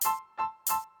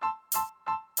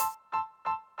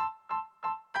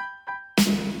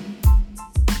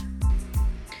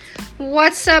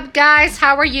What's up, guys?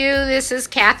 How are you? This is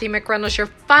Kathy McReynolds, your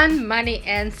fun, money,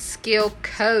 and skill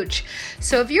coach.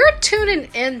 So if you're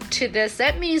tuning into this,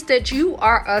 that means that you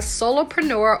are a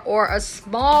solopreneur or a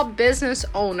small business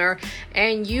owner,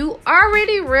 and you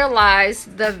already realize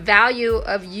the value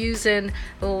of using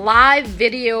live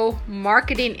video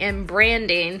marketing and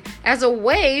branding as a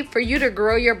way for you to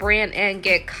grow your brand and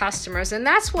get customers. And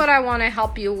that's what I want to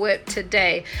help you with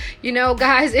today. You know,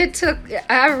 guys,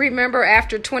 I remember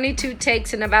after 22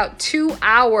 takes and about 2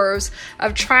 hours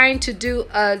of trying to do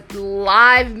a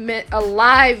live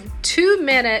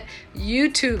 2-minute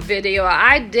YouTube video,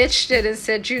 I ditched it and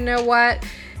said, you know what?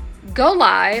 Go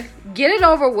live, get it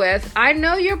over with. I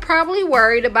know you're probably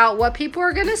worried about what people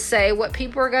are going to say, what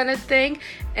people are going to think,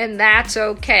 and that's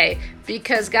okay.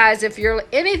 Because, guys, if you're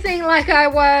anything like I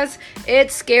was,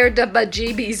 it scared the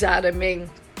bejeebies out of me.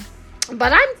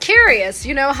 But I'm curious,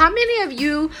 how many of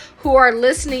you who are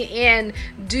listening in,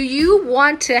 do you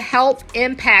want to help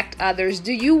impact others?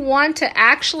 Do you want to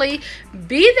actually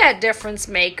be that difference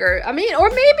maker? Or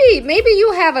maybe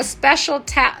you have a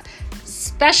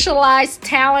specialized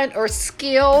talent or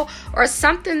skill or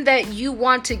something that you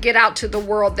want to get out to the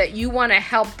world, that you want to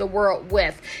help the world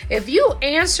with. If you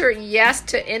answer yes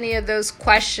to any of those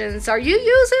questions, are you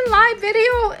using live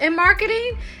video in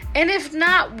marketing? And if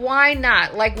not, why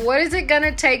not? What is it going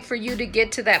to take for you to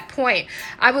get to that point?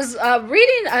 I was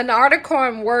reading an article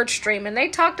on WordStream, and they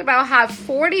talked about how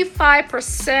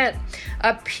 45%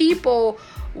 of people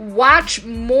watch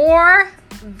more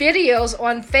videos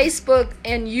on Facebook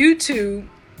and YouTube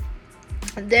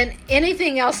than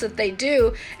anything else that they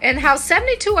do, and how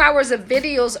 72 hours of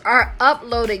videos are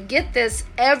uploaded, get this,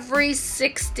 every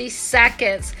 60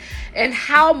 seconds, and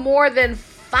how more than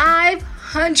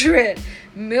 500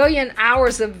 million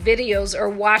hours of videos are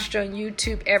watched on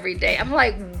YouTube every day. I'm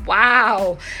like,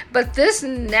 wow. But this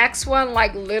next one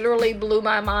literally blew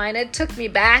my mind. It took me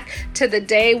back to the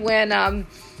day when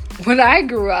I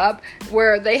grew up,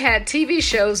 where they had TV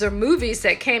shows or movies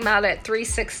that came out at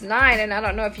 3/6/9, and I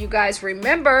don't know if you guys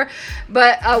remember,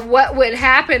 but what would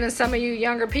happen, and some of you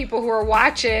younger people who are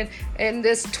watching in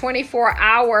this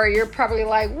 24-hour, you're probably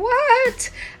like, what?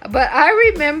 But I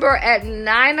remember at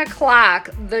 9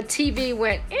 o'clock, the TV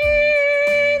went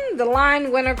in, the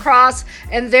line went across,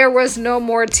 and there was no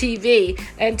more TV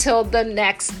until the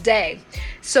next day.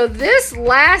 So this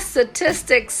last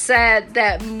statistic said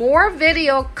that more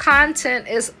video content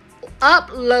is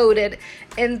uploaded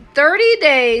in 30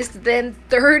 days than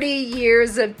 30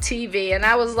 years of TV. And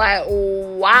I was like,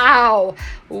 wow,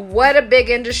 what a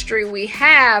big industry we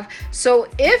have. So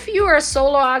if you are a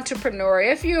solo entrepreneur,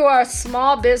 if you are a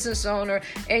small business owner,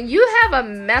 and you have a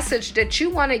message that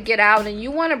you want to get out and you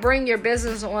want to bring your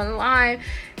business online,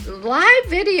 live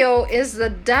video is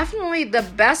definitely the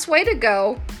best way to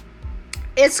go.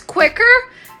 It's quicker.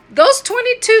 Those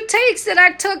 22 takes that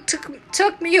I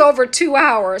took me over 2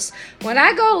 hours. When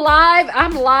I go live,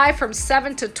 I'm live from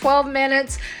 7 to 12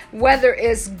 minutes. Whether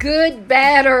it's good,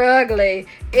 bad, or ugly,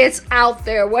 it's out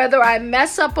there. Whether I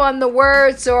mess up on the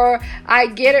words or I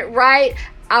get it right,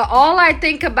 all I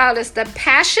think about is the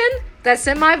passion that's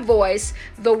in my voice,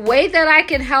 the way that I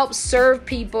can help serve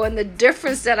people, and the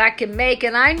difference that I can make.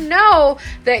 And I know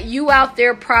that you out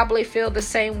there probably feel the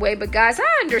same way. But guys,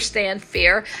 I understand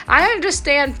fear. I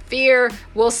understand fear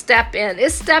will step in.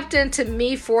 It stepped into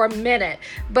me for a minute.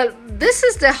 But this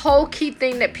is the whole key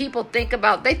thing that people think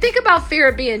about. They think about fear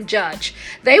of being judged.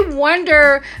 They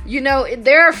wonder,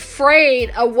 they're afraid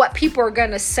of what people are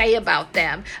going to say about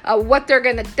them, what they're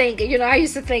going to think. I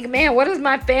used to think, man, what is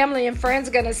my family and friends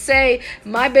going to say?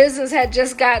 My business had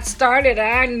just got started, and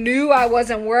I knew I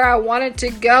wasn't where I wanted to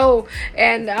go,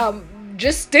 and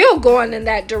just still going in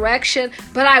that direction.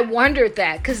 But I wondered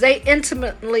that because they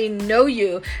intimately know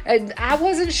you, and I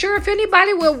wasn't sure if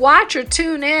anybody would watch or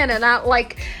tune in. And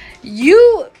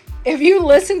if you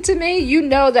listen to me, you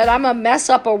know that I'm a mess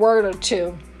up a word or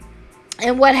two.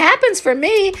 And what happens for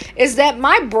me is that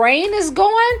my brain is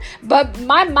going, but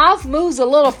my mouth moves a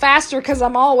little faster because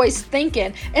I'm always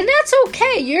thinking. And that's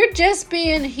okay. You're just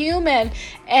being human.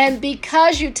 And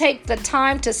because you take the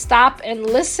time to stop and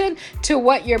listen to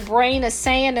what your brain is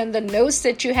saying and the notes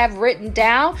that you have written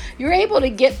down, you're able to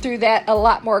get through that a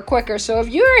lot more quicker. So if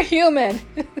you're a human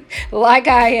like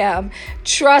I am,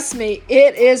 trust me,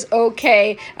 it is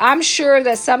okay. I'm sure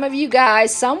that some of you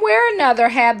guys, somewhere or another,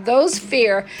 have those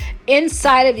fear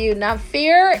inside of you. Now,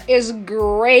 fear is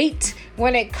great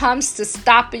when it comes to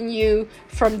stopping you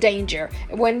from danger.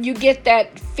 When you get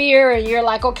that fear and you're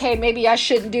like, okay, maybe I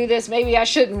shouldn't do this. Maybe I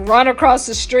shouldn't run across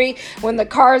the street when the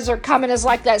cars are coming. It's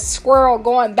like that squirrel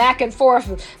going back and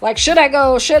forth. Like, should I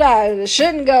go? Should I?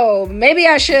 Shouldn't go. Maybe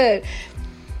I should.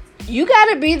 You got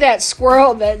to be that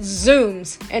squirrel that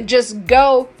zooms and just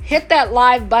go hit that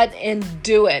live button and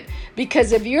do it.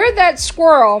 Because if you're that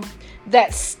squirrel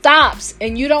that stops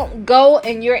and you don't go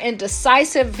and you're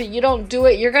indecisive, if you don't do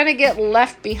it, you're going to get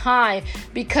left behind,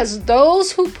 because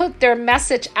those who put their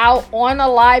message out on a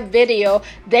live video,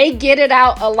 they get it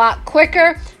out a lot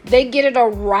quicker. They get it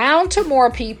around to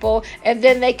more people, and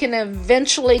then they can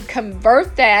eventually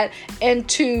convert that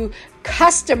into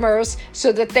customers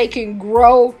so that they can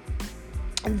grow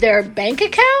their bank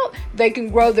account, they can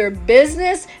grow their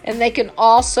business, and they can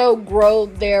also grow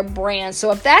their brand.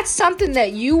 So if that's something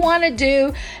that you want to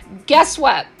do, guess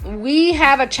what? We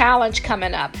have a challenge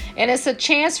coming up, and it's a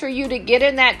chance for you to get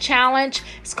in that challenge.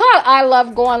 It's called I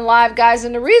Love Going Live, guys.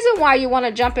 And the reason why you want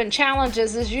to jump in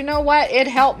challenges is, you know what? It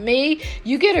helped me.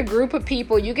 You get a group of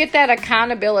people, you get that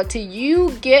accountability,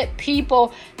 you get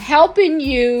people helping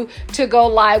you to go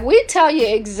live. We tell you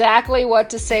exactly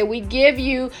what to say. We give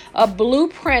you a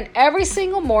blueprint every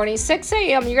single morning, 6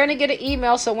 a.m. You're going to get an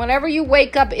email. So whenever you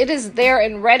wake up, it is there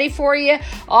and ready for you.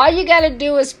 All you got to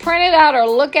do is print it out or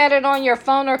look at it on your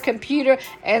phone or computer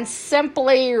and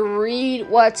simply read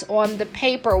what's on the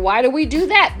paper. Why do we do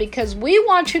that? Because we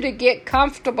want you to get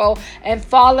comfortable and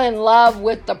fall in love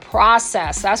with the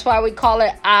process. That's why we call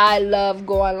it I Love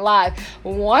Going Live.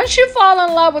 Once you fall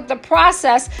in love with the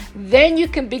process, then you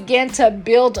can begin to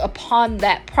build upon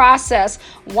that process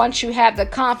once you have the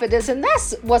confidence. And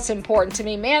that's what's important to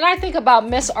me, man. I think about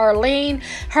Miss Arlene.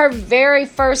 Her very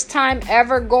first time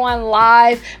ever going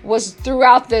live was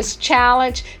throughout this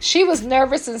challenge. She was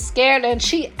nervous and scared, and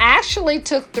she actually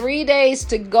took 3 days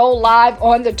to go live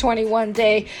on the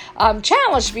 21-day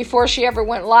challenge before she ever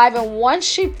went live. And once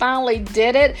she finally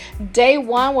did it, day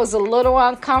one was a little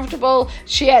uncomfortable.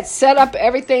 She had set up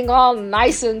everything all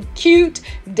nice and cute.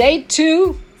 Day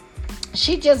two,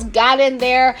 she just got in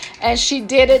there and she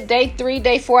did it. Day 3,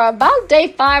 day 4, about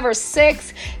day 5 or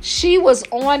 6, she was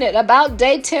on it. About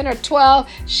day 10 or 12,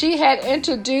 she had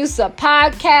introduced a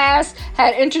podcast,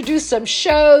 had introduced some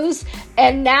shows,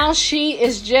 and now she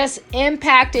is just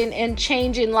impacting and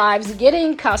changing lives,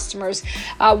 getting customers.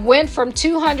 Went from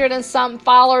 200 and some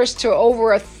followers to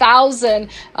over 1,000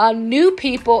 new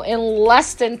people in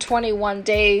less than 21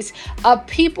 days of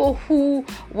people who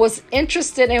was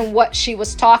interested in what she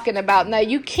was talking about. Now,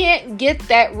 you can't get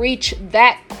that reach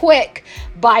that quick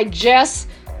by just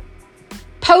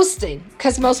posting,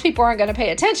 because most people aren't going to pay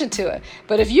attention to it.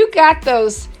 But if you got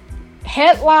those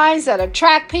headlines that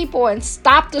attract people and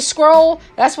stop the scroll,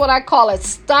 that's what I call it,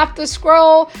 stop the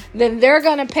scroll, then they're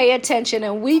going to pay attention,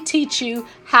 and we teach you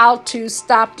how to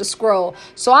stop the scroll.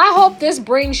 So I hope this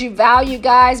brings you value,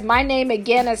 guys. My name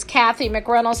again is Kathy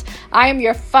McReynolds. I am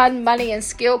your fun, money, and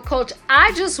skill coach.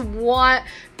 I just want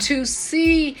to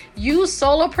see you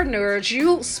solopreneurs,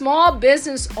 you small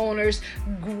business owners,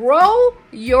 grow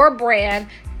your brand,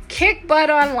 kick butt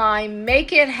online,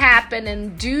 make it happen,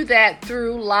 and do that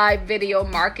through live video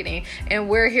marketing. And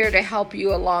we're here to help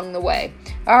you along the way.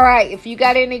 All right, if you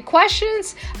got any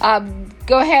questions,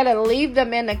 go ahead and leave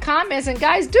them in the comments. And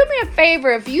guys, do me a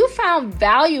favor. If you found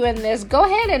value in this, go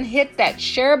ahead and hit that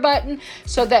share button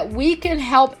so that we can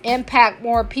help impact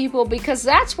more people, because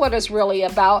that's what it's really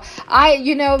about.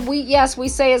 We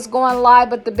say it's going live,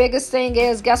 but the biggest thing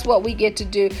is, guess what we get to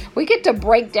do? We get to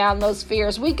break down those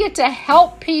fears. We get to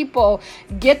help people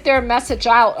get their message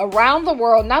out around the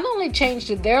world, not only change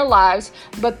their lives,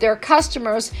 but their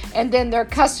customers, and then their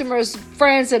customers'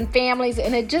 friends and families,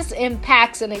 and it just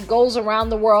impacts and it goes around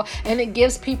the world, and it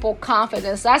gives people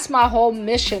confidence. That's my whole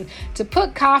mission, to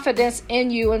put confidence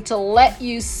in you and to let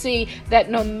you see that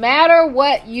no matter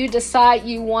what you decide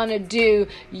you want to do,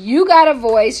 you got a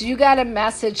voice, you got a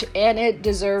message, and it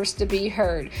deserves to be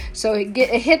heard. So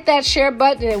hit that share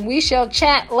button, and we shall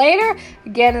chat later.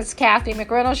 Again, it's Kathy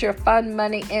McReynolds, your fun,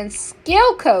 money, and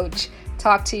skill coach.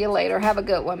 Talk to you later. Have a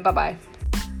good one. Bye-bye.